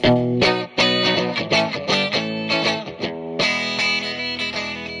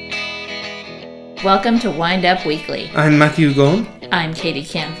Welcome to Wind Up Weekly. I'm Matthew Gorn. I'm Katie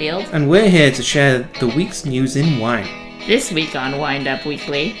Canfield. And we're here to share the week's news in wine. This week on Wind Up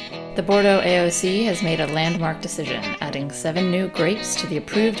Weekly, the Bordeaux AOC has made a landmark decision, adding 7 new grapes to the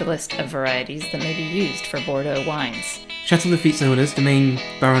approved list of varieties that may be used for Bordeaux wines. Chateau Laffitte's owners, Domaine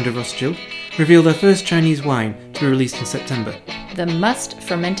Baron de Rothschild, revealed their first Chinese wine to be released in September. The Must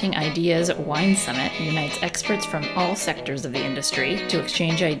Fermenting Ideas Wine Summit unites experts from all sectors of the industry to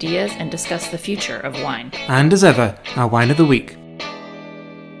exchange ideas and discuss the future of wine. And as ever, our wine of the week.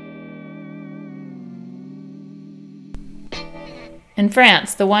 In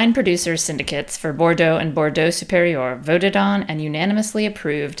France, the wine producers' syndicates for Bordeaux and Bordeaux Supérieur voted on and unanimously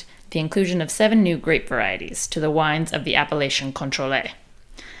approved the inclusion of 7 new grape varieties to the wines of the appellation Contrôlée.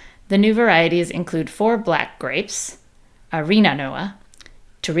 The new varieties include 4 black grapes, Arena Noa,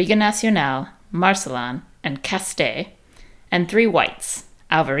 Touriga Nacional, Marselan, and Castet, and 3 whites,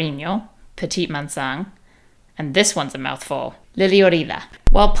 Alvarinho, Petit Mansang, and this one's a mouthful, Lily Orilla.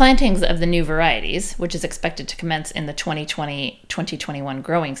 While plantings of the new varieties, which is expected to commence in the 2020-2021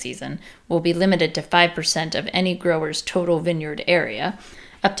 growing season, will be limited to 5% of any grower's total vineyard area,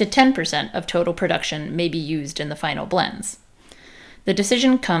 up to 10% of total production may be used in the final blends. The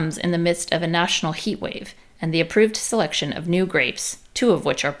decision comes in the midst of a national heat wave, and the approved selection of new grapes, 2 of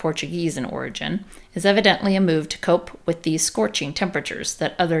which are Portuguese in origin, is evidently a move to cope with these scorching temperatures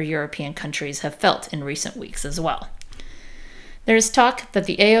that other European countries have felt in recent weeks as well. There is talk that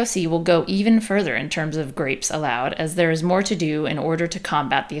the AOC will go even further in terms of grapes allowed, as there is more to do in order to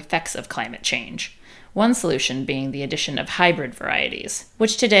combat the effects of climate change. One solution being the addition of hybrid varieties,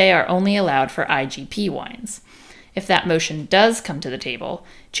 which today are only allowed for IGP wines. If that motion does come to the table,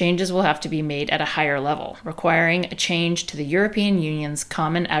 changes will have to be made at a higher level, requiring a change to the European Union's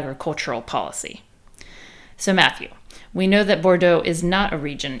Common Agricultural Policy. So Matthew, we know that Bordeaux is not a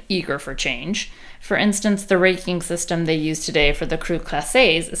region eager for change. For instance, the ranking system they use today for the Cru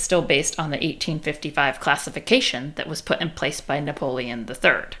Classés is still based on the 1855 classification that was put in place by Napoleon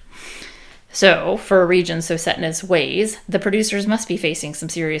III. So, for a region so set in its ways, the producers must be facing some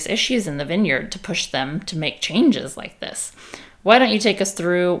serious issues in the vineyard to push them to make changes like this. Why don't you take us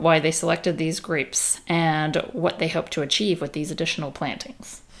through why they selected these grapes and what they hope to achieve with these additional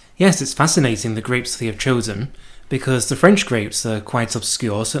plantings? Yes, it's fascinating, the grapes they have chosen, because the French grapes are quite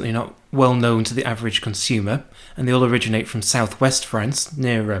obscure, certainly not well known to the average consumer, and they all originate from southwest France,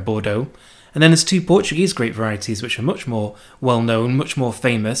 near Bordeaux. And then there's 2 Portuguese grape varieties which are much more well known, much more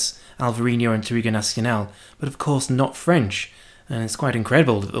famous, Alvarinho and Touriga Nacional, but of course not French. And it's quite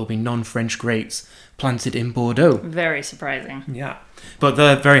incredible that there'll be non-French grapes planted in Bordeaux. Very surprising. Yeah, but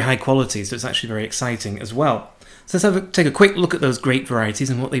they're very high quality, so it's actually very exciting as well. So let's take a quick look at those grape varieties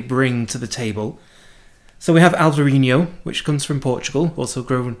and what they bring to the table. So we have Alvarinho, which comes from Portugal, also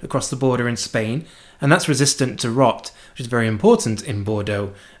grown across the border in Spain, and that's resistant to rot, which is very important in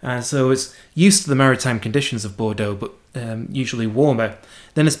Bordeaux. So it's used to the maritime conditions of Bordeaux, but usually warmer.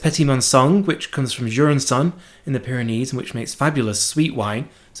 Then there's Petit Mansang, which comes from Jurançon in the Pyrenees, and which makes fabulous sweet wine.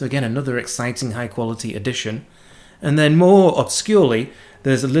 So again, another exciting high-quality addition. And then more obscurely,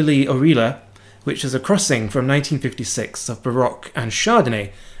 there's Lily Orilla, which is a crossing from 1956 of Baroque and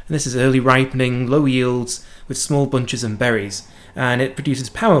Chardonnay. And this is early ripening, low yields, with small bunches and berries. And it produces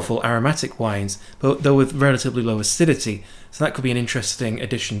powerful aromatic wines, but though with relatively low acidity. So that could be an interesting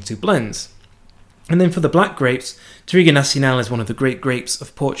addition to blends. And then for the black grapes, Touriga Nacional is one of the great grapes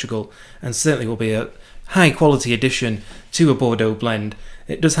of Portugal, and certainly will be a high quality addition to a Bordeaux blend.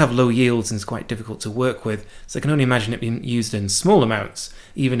 It does have low yields and is quite difficult to work with, so I can only imagine it being used in small amounts,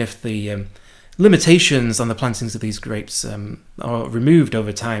 even if the limitations on the plantings of these grapes are removed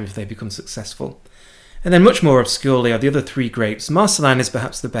over time if they become successful. And then much more obscurely are the other 3 grapes. Marselan is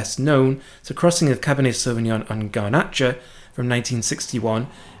perhaps the best known. It's a crossing of Cabernet Sauvignon and Garnacha from 1961,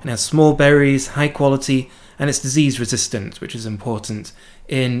 and has small berries, high quality, and it's disease resistant, which is important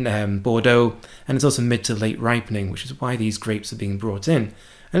in Bordeaux, and it's also mid to late ripening, which is why these grapes are being brought in.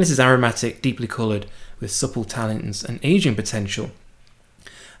 And this is aromatic, deeply coloured, with supple tannins and aging potential.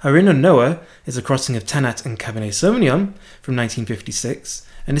 Arena Noa is a crossing of Tannat and Cabernet Sauvignon from 1956,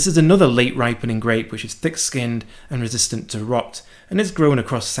 and this is another late ripening grape which is thick-skinned and resistant to rot, and it's grown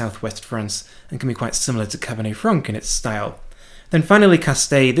across southwest France and can be quite similar to Cabernet Franc in its style. Then finally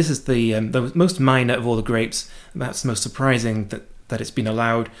Castet, this is the most minor of all the grapes, perhaps the most surprising that it's been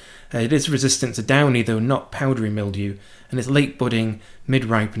allowed. It is resistant to downy, though not powdery mildew, and it's late budding,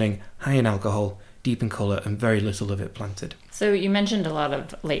 mid-ripening, high in alcohol, deep in colour, and very little of it planted. So you mentioned a lot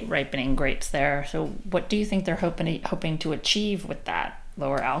of late ripening grapes there. So what do you think they're hoping to achieve with that?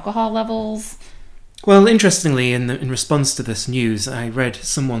 Lower alcohol levels? Well, interestingly, in response to this news, I read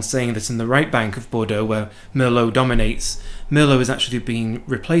someone saying that in the right bank of Bordeaux, where Merlot dominates, Merlot is actually being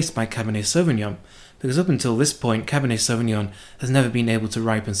replaced by Cabernet Sauvignon, because up until this point, Cabernet Sauvignon has never been able to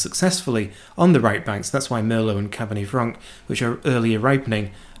ripen successfully on the right banks. That's why Merlot and Cabernet Franc, which are earlier ripening,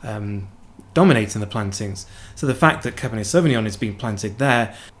 dominate in the plantings. So the fact that Cabernet Sauvignon is being planted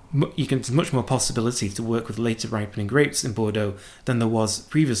there, there's much more possibility to work with later ripening grapes in Bordeaux than there was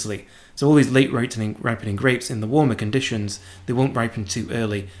previously. So all these late ripening grapes in the warmer conditions, they won't ripen too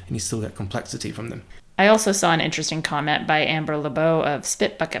early, and you still get complexity from them. I also saw an interesting comment by Amber Lebeau of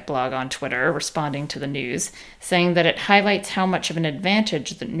Spitbucket Blog on Twitter, responding to the news, saying that it highlights how much of an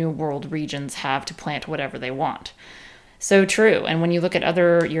advantage the New World regions have to plant whatever they want. So true, and when you look at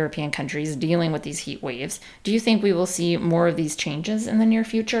other European countries dealing with these heat waves, do you think we will see more of these changes in the near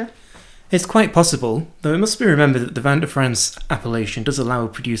future? It's quite possible, though it must be remembered that the Vin de France appellation does allow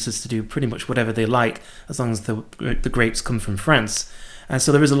producers to do pretty much whatever they like as long as the grapes come from France. And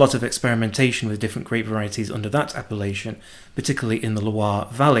so there is a lot of experimentation with different grape varieties under that appellation, particularly in the Loire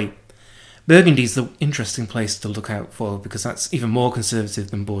Valley. Burgundy is the interesting place to look out for because that's even more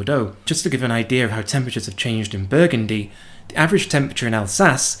conservative than Bordeaux. Just to give an idea of how temperatures have changed in Burgundy, the average temperature in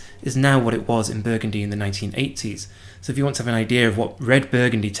Alsace is now what it was in Burgundy in the 1980s. So if you want to have an idea of what red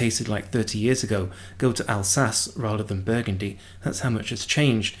Burgundy tasted like 30 years ago, go to Alsace rather than Burgundy. That's how much it's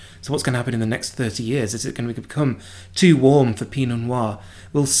changed. So what's going to happen in the next 30 years? Is it going to become too warm for Pinot Noir?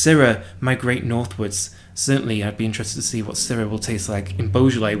 Will Syrah migrate northwards? Certainly, I'd be interested to see what Syrah will taste like in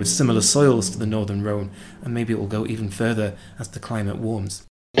Beaujolais with similar soils to the Northern Rhone, and maybe it will go even further as the climate warms.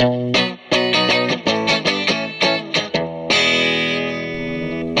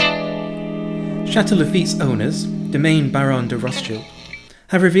 Chateau Laffite's owners, Domaine Baron de Rothschild,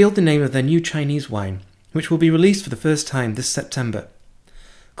 have revealed the name of their new Chinese wine, which will be released for the first time this September.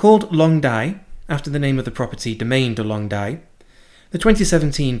 Called Long Dai, after the name of the property Domaine de Long Dai, the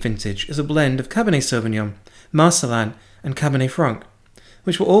 2017 vintage is a blend of Cabernet Sauvignon, Marselan and Cabernet Franc,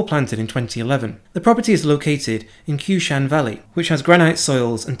 which were all planted in 2011. The property is located in Qishan Valley, which has granite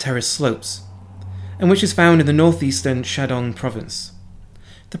soils and terrace slopes, and which is found in the northeastern Shandong province.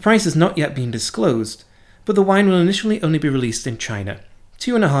 The price has not yet been disclosed, but the wine will initially only be released in China,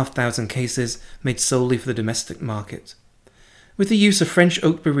 2,500 cases made solely for the domestic market. With the use of French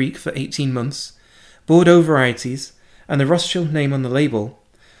oak barrique for 18 months, Bordeaux varieties, and the Rothschild name on the label,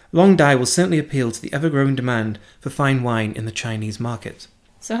 Long Dai will certainly appeal to the ever-growing demand for fine wine in the Chinese market.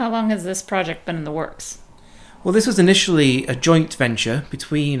 So how long has this project been in the works? Well, this was initially a joint venture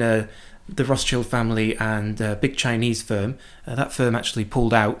between the Rothschild family and a big Chinese firm. That firm actually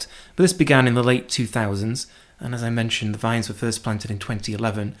pulled out, but this began in the late 2000s, and as I mentioned, the vines were first planted in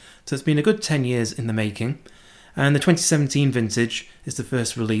 2011, so it's been a good 10 years in the making. And the 2017 vintage is the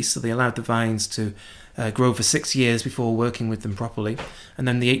first release, so they allowed the vines to grow for 6 years before working with them properly, and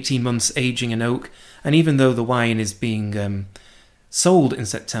then the 18 months aging in oak. And even though the wine is being sold in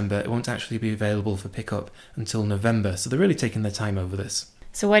September, it won't actually be available for pickup until November, so they're really taking their time over this.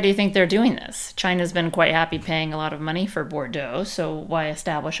 So why do you think they're doing this? China's been quite happy paying a lot of money for Bordeaux, so why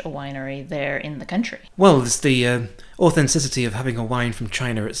establish a winery there in the country? Well, it's the authenticity of having a wine from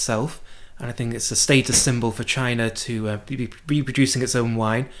China itself. And I think it's a status symbol for China to be producing its own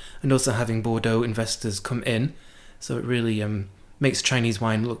wine and also having Bordeaux investors come in. So it really makes Chinese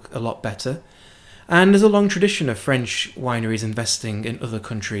wine look a lot better. And there's a long tradition of French wineries investing in other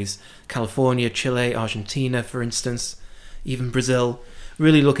countries. California, Chile, Argentina, for instance, even Brazil,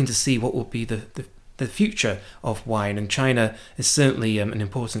 really looking to see what will be the future of wine. And China is certainly an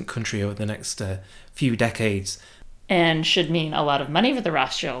important country over the next few decades. And should mean a lot of money for the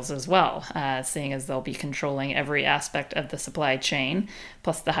Rothschilds as well, seeing as they'll be controlling every aspect of the supply chain,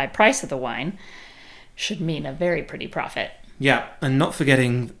 plus the high price of the wine, should mean a very pretty profit. Yeah, and not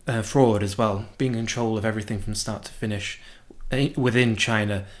forgetting fraud as well. Being in control of everything from start to finish within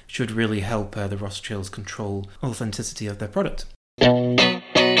China should really help the Rothschilds control authenticity of their product.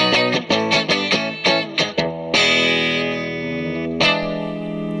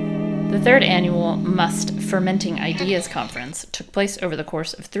 The third annual Must Fermenting Ideas Conference took place over the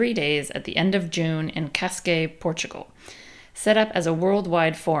course of 3 days at the end of June in Cascais, Portugal. Set up as a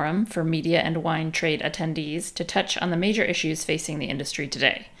worldwide forum for media and wine trade attendees to touch on the major issues facing the industry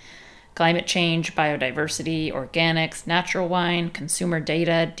today: climate change, biodiversity, organics, natural wine, consumer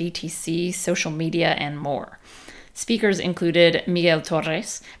data, DTC, social media, and more. Speakers included Miguel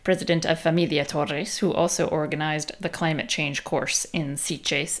Torres, president of Familia Torres, who also organized the climate change course in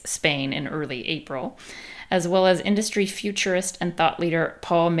Sitges, Spain in early April, as well as industry futurist and thought leader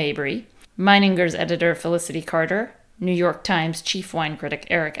Paul Mabry, Meininger's editor Felicity Carter, New York Times chief wine critic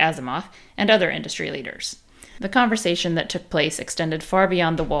Eric Asimov, and other industry leaders. The conversation that took place extended far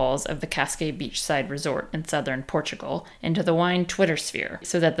beyond the walls of the Cascais beachside resort in southern Portugal into the wine Twitter sphere,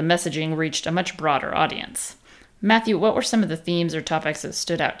 so that the messaging reached a much broader audience. Matthew, what were some of the themes or topics that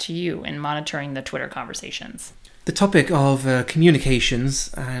stood out to you in monitoring the Twitter conversations? The topic of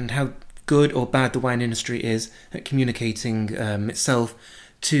communications and how good or bad the wine industry is at communicating itself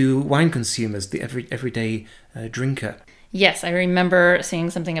to wine consumers, the everyday drinker. Yes, I remember seeing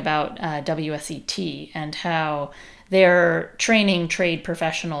something about WSET and how they're training trade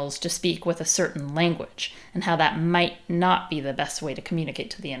professionals to speak with a certain language and how that might not be the best way to communicate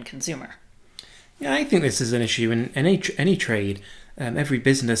to the end consumer. Yeah, I think this is an issue in any trade. Every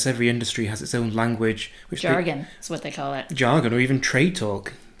business, every industry has its own language. Jargon is what they call it. Jargon, or even trade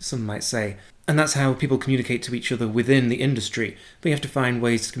talk, some might say. And that's how people communicate to each other within the industry. But you have to find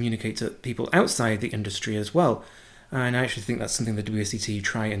ways to communicate to people outside the industry as well. And I actually think that's something the WSET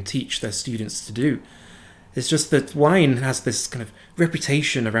try and teach their students to do. It's just that wine has this kind of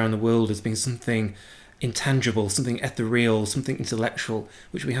reputation around the world as being something intangible, something ethereal, something intellectual,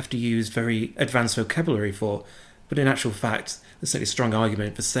 which we have to use very advanced vocabulary for. But in actual fact, there's certainly a strong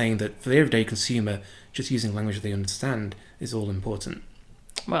argument for saying that for the everyday consumer, just using language they understand is all important.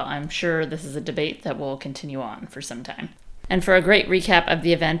 Well, I'm sure this is a debate that will continue on for some time. And for a great recap of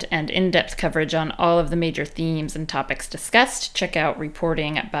the event and in-depth coverage on all of the major themes and topics discussed, check out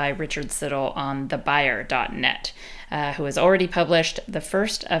reporting by Richard Siddle on thebuyer.net, who has already published the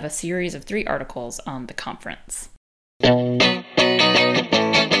first of a series of 3 articles on the conference.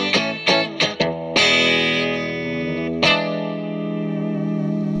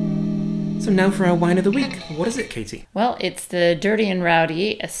 So now for our wine of the week. What is it, Katie? Well, it's the Dirty and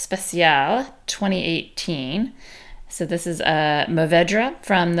Rowdy Especial 2018. So this is a Mourvèdre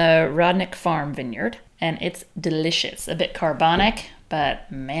from the Rodnick Farm Vineyard, and it's delicious. A bit carbonic,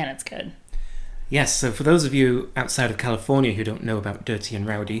 but man, it's good. Yes, so for those of you outside of California who don't know about Dirty and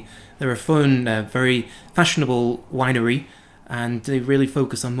Rowdy, they're a fun, very fashionable winery, and they really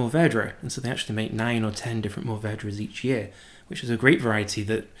focus on Mourvèdre. And so they actually make 9 or 10 different Mourvèdres each year, which is a great variety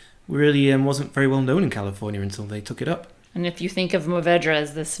that really wasn't very well known in California until they took it up. And if you think of Mourvèdre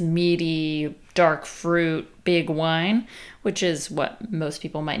as this meaty, dark fruit, big wine, which is what most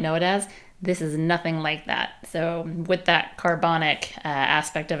people might know it as, this is nothing like that. So with that carbonic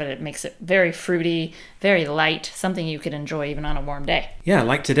aspect of it, it makes it very fruity, very light, something you could enjoy even on a warm day. Yeah,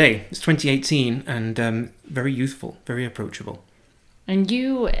 like today. It's 2018 and very youthful, very approachable. And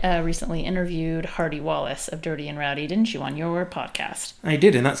you recently interviewed Hardy Wallace of Dirty and Rowdy, didn't you, on your podcast? I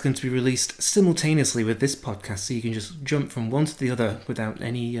did, and that's going to be released simultaneously with this podcast, so you can just jump from one to the other without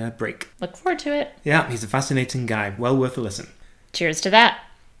any break. Look forward to it. Yeah, he's a fascinating guy. Well worth a listen. Cheers to that.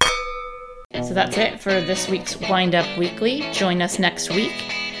 So that's it for this week's Wind Up Weekly. Join us next week.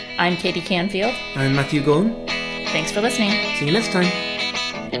 I'm Katie Canfield. I'm Matthew Gorn. Thanks for listening. See you next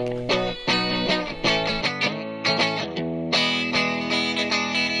time.